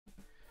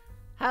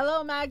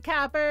Hello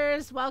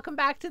Madcappers, welcome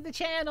back to the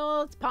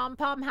channel. It's Pom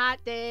Pom Hat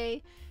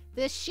Day.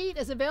 This sheet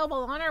is available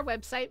on our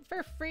website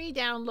for free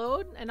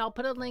download, and I'll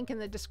put a link in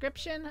the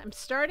description. I'm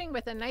starting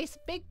with a nice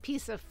big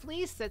piece of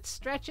fleece that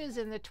stretches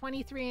in the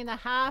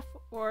 23.5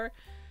 or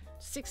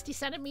 60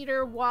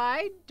 centimeter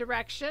wide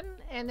direction,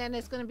 and then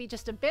it's going to be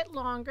just a bit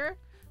longer.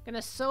 I'm going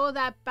to sew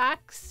that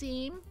back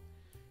seam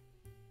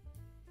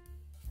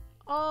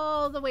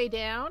all the way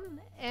down,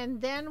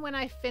 and then when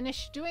I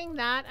finish doing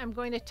that, I'm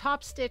going to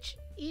top stitch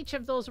each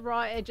of those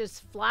raw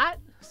edges flat,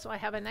 so I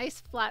have a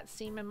nice flat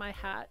seam in my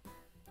hat.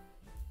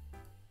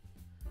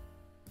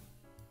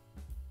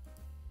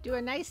 Do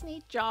a nice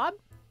neat job.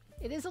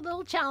 It is a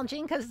little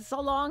challenging because it's a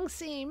long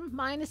seam.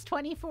 Mine is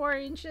 24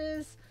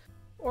 inches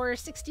or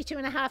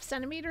 62.5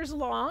 centimeters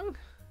long,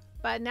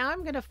 but now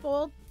I'm going to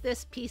fold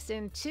this piece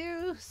in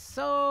two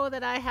so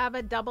that I have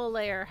a double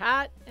layer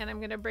hat, and I'm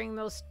going to bring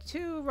those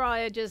two raw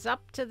edges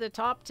up to the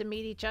top to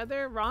meet each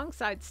other, wrong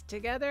sides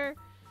together.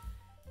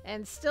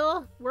 And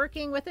still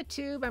working with a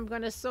tube, I'm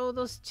going to sew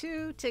those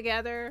two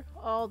together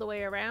all the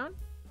way around.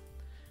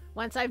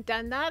 Once I've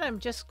done that, I'm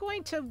just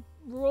going to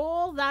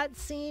roll that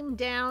seam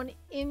down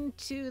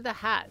into the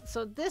hat.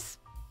 So this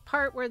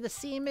part where the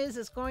seam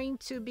is going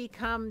to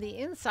become the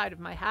inside of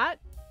my hat.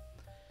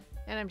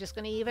 And I'm just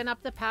going to even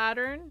up the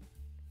pattern.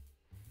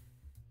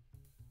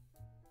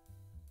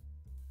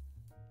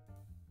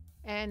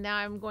 And now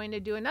I'm going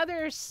to do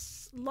another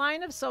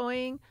line of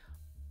sewing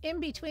in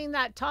between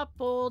that top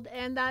fold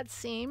and that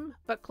seam,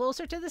 but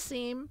closer to the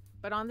seam,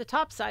 but on the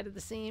top side of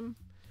the seam.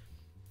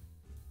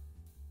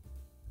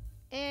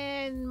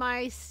 And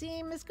my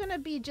seam is going to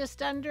be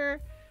just under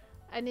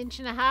 1.5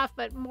 inches,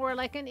 but more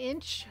like 1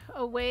 inch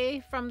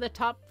away from the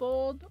top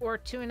fold, or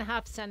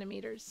 2.5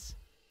 centimeters.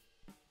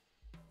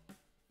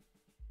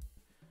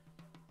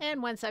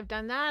 And once I've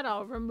done that,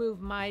 I'll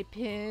remove my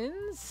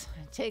pins,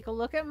 take a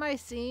look at my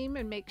seam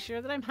and make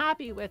sure that I'm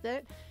happy with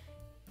it.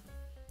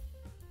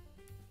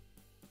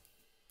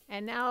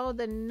 And now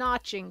the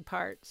notching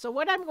part. So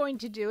what I'm going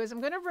to do is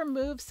I'm going to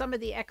remove some of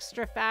the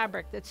extra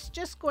fabric that's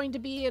just going to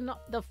be in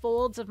the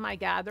folds of my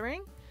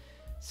gathering.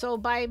 So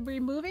by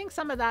removing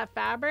some of that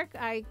fabric,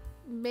 I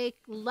make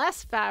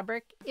less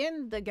fabric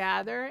in the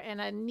gather and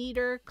a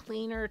neater,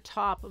 cleaner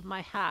top of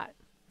my hat.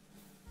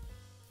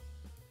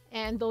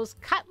 And those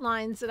cut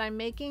lines that I'm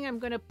making, I'm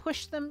going to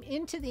push them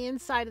into the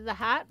inside of the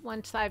hat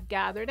once I've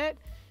gathered it,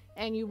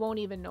 and you won't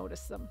even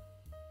notice them.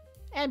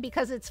 And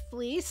because it's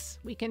fleece,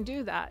 we can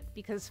do that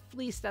because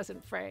fleece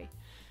doesn't fray.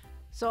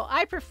 So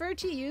I prefer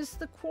to use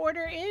the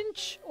 1/4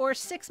 inch or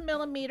 6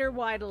 millimeter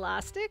wide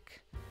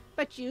elastic,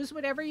 but use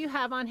whatever you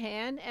have on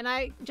hand. And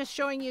I just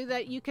showing you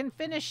that you can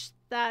finish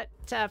that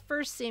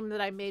first seam that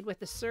I made with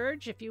the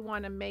serge if you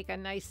want to make a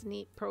nice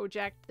neat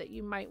project that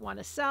you might want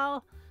to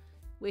sell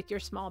with your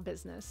small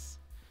business.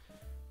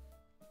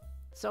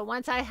 So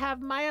once I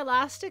have my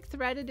elastic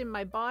threaded in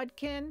my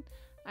bodkin,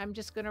 I'm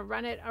just going to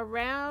run it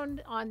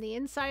around on the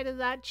inside of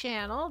that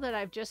channel that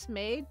I've just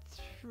made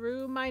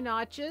through my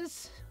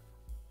notches.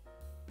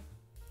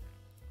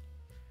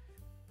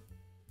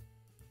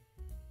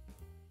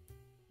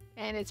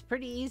 And it's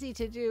pretty easy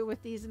to do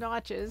with these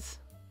notches.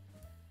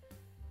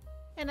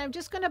 And I'm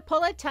just going to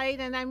pull it tight,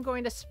 and I'm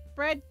going to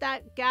spread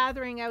that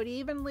gathering out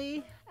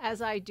evenly as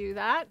I do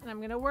that. And I'm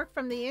going to work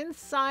from the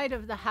inside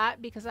of the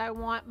hat because I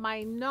want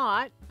my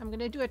knot. I'm going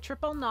to do a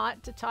triple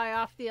knot to tie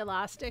off the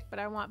elastic, but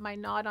I want my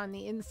knot on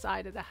the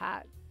inside of the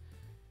hat.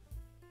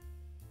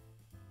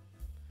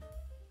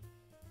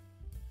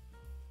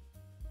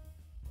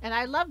 And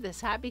I love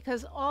this hat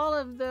because all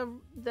of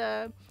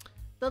the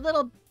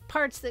little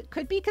parts that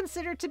could be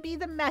considered to be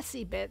the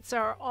messy bits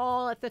are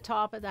all at the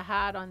top of the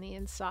hat on the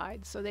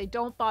inside, so they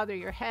don't bother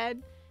your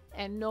head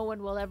and no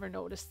one will ever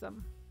notice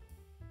them.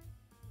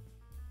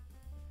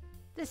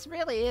 This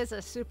really is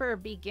a super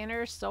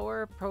beginner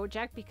sewer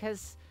project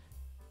because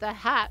the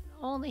hat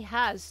only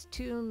has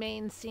 2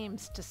 main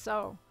seams to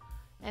sew,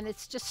 and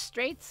it's just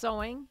straight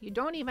sewing. You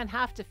don't even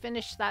have to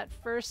finish that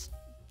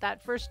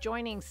first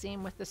joining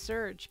seam with the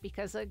serge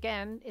because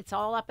again, it's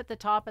all up at the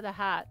top of the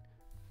hat.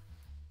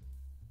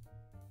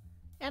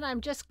 And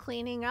I'm just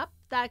cleaning up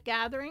that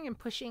gathering and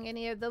pushing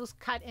any of those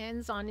cut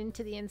ends on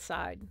into the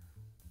inside.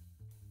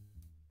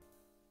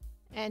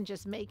 And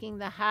just making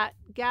the hat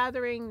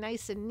gathering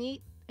nice and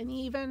neat and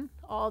even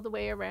all the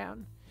way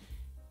around.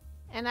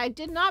 And I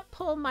did not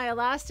pull my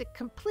elastic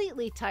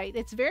completely tight.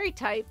 It's very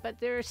tight, but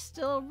there's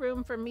still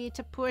room for me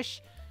to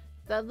push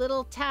the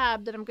little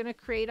tab that I'm going to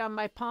create on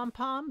my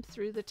pom-pom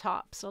through the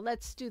top. So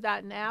let's do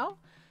that now.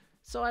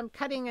 So I'm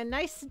cutting a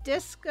nice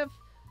disc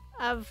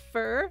of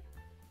fur.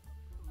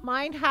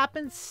 Mine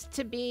happens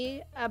to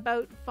be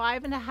about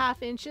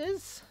 5.5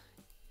 inches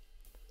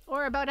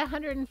or about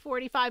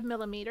 145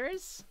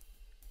 millimeters.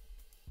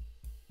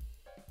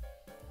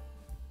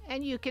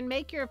 And you can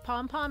make your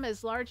pom-pom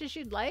as large as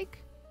you'd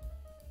like.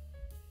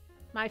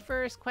 My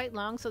fur is quite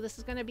long, so this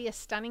is going to be a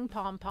stunning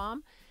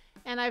pom-pom.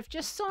 And I've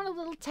just sewn a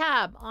little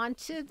tab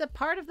onto the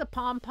part of the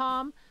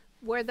pom-pom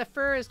where the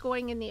fur is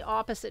going in the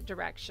opposite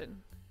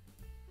direction.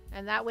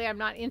 And that way I'm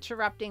not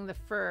interrupting the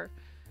fur.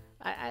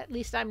 At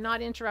least I'm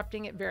not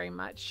interrupting it very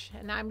much.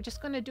 And I'm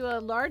just going to do a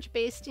large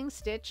basting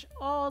stitch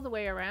all the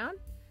way around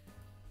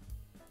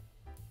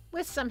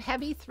with some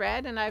heavy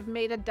thread, and I've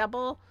made a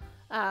double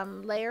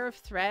layer of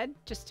thread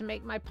just to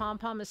make my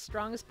pom-pom as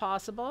strong as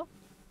possible.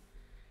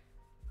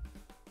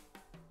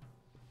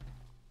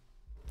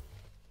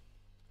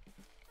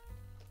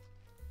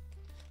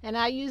 And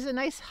I use a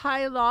nice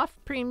high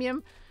loft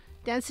premium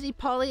density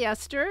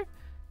polyester.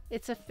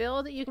 It's a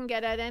fill that you can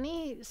get at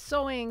any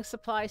sewing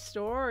supply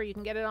store, or you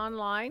can get it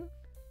online.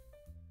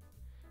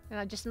 And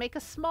I just make a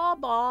small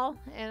ball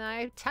and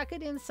I tuck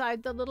it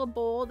inside the little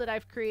bowl that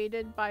I've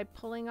created by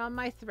pulling on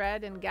my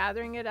thread and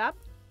gathering it up.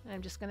 And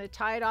I'm just going to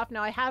tie it off.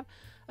 Now I have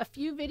a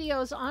few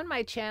videos on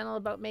my channel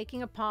about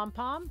making a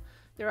pom-pom.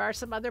 There are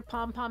some other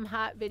pom-pom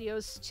hat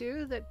videos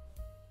too that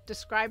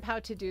describe how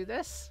to do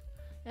this,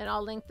 and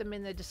I'll link them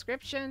in the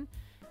description.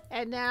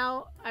 And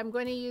now I'm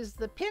going to use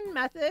the pin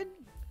method.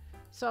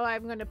 So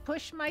I'm going to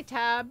push my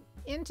tab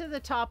into the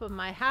top of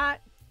my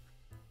hat,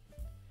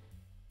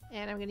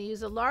 and I'm going to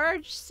use a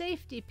large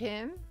safety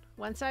pin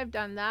once I've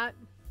done that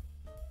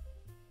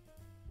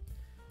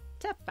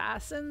to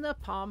fasten the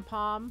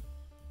pom-pom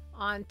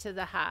onto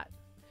the hat.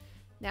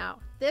 Now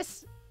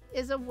this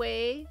is a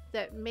way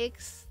that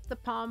makes the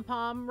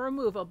pom-pom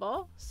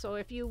removable. So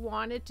if you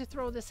wanted to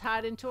throw this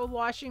hat into a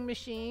washing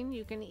machine,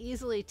 you can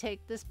easily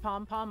take this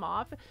pom-pom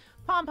off.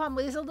 Pom-pom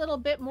is a little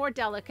bit more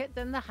delicate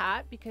than the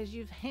hat because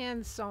you've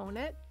hand sewn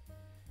it.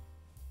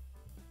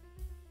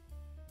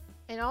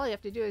 And all you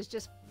have to do is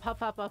just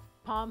puff up a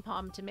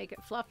pom-pom to make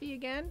it fluffy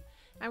again.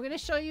 I'm going to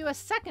show you a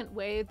second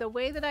way, the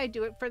way that I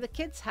do it for the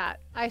kids' hat.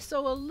 I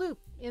sew a loop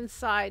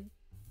inside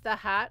the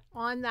hat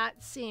on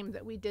that seam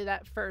that we did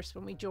at first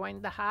when we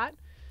joined the hat.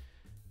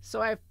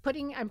 So I'm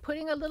putting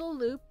a little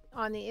loop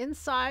on the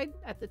inside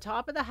at the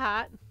top of the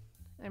hat.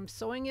 I'm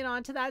sewing it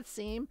onto that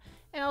seam,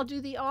 and I'll do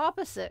the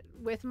opposite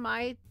with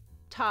my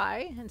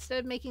tie. Instead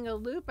of making a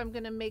loop, I'm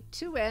going to make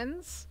two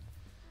ends.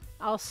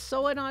 I'll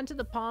sew it onto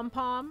the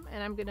pom-pom,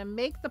 and I'm going to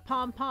make the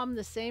pom-pom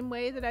the same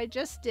way that I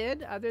just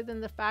did, other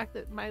than the fact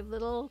that my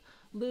little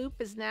loop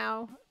is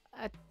now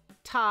a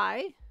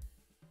tie.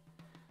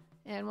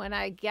 And when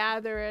I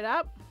gather it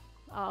up,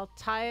 I'll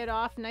tie it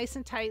off nice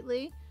and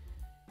tightly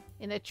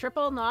in a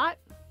triple knot.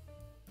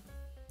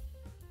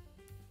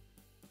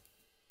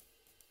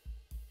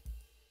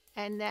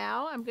 And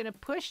now I'm going to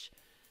push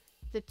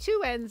the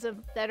two ends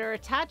that are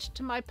attached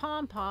to my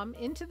pom-pom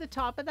into the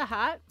top of the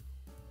hat.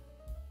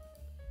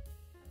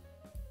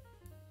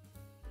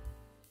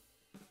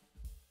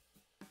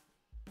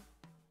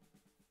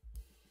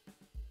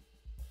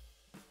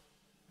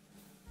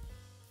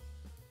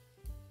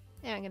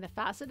 And I'm going to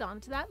fasten it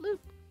onto that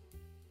loop.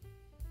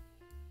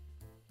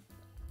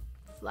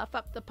 Fluff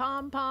up the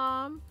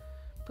pom-pom,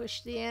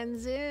 push the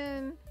ends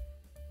in.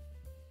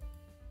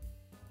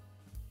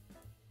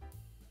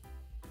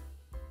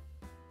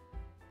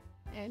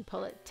 And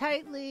pull it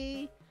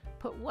tightly,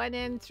 put one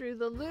end through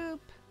the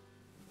loop,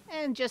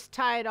 and just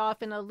tie it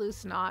off in a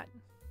loose knot.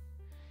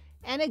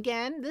 And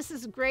again, this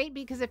is great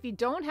because if you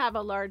don't have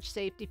a large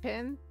safety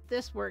pin,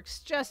 this works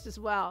just as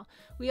well.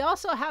 We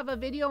also have a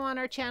video on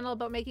our channel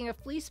about making a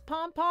fleece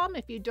pom-pom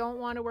if you don't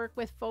want to work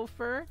with faux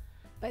fur.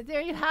 But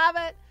there you have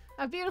it,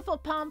 a beautiful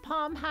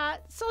pom-pom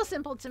hat, so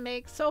simple to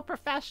make, so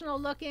professional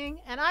looking,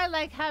 and I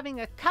like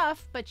having a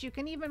cuff, but you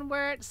can even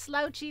wear it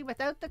slouchy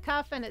without the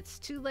cuff, and it's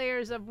 2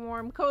 layers of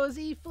warm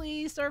cozy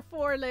fleece or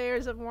 4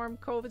 layers of warm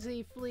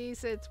cozy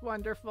fleece. It's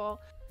wonderful.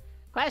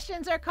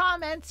 Questions or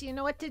comments, you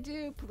know what to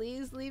do.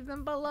 Please leave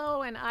them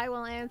below and I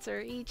will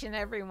answer each and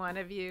every one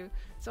of you.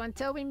 So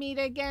until we meet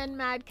again,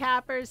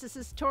 Madcappers, this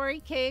is Tori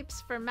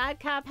Capes from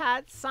Madcap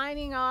Hats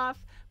signing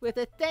off with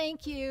a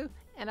thank you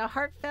and a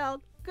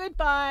heartfelt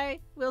goodbye.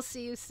 We'll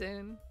see you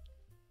soon.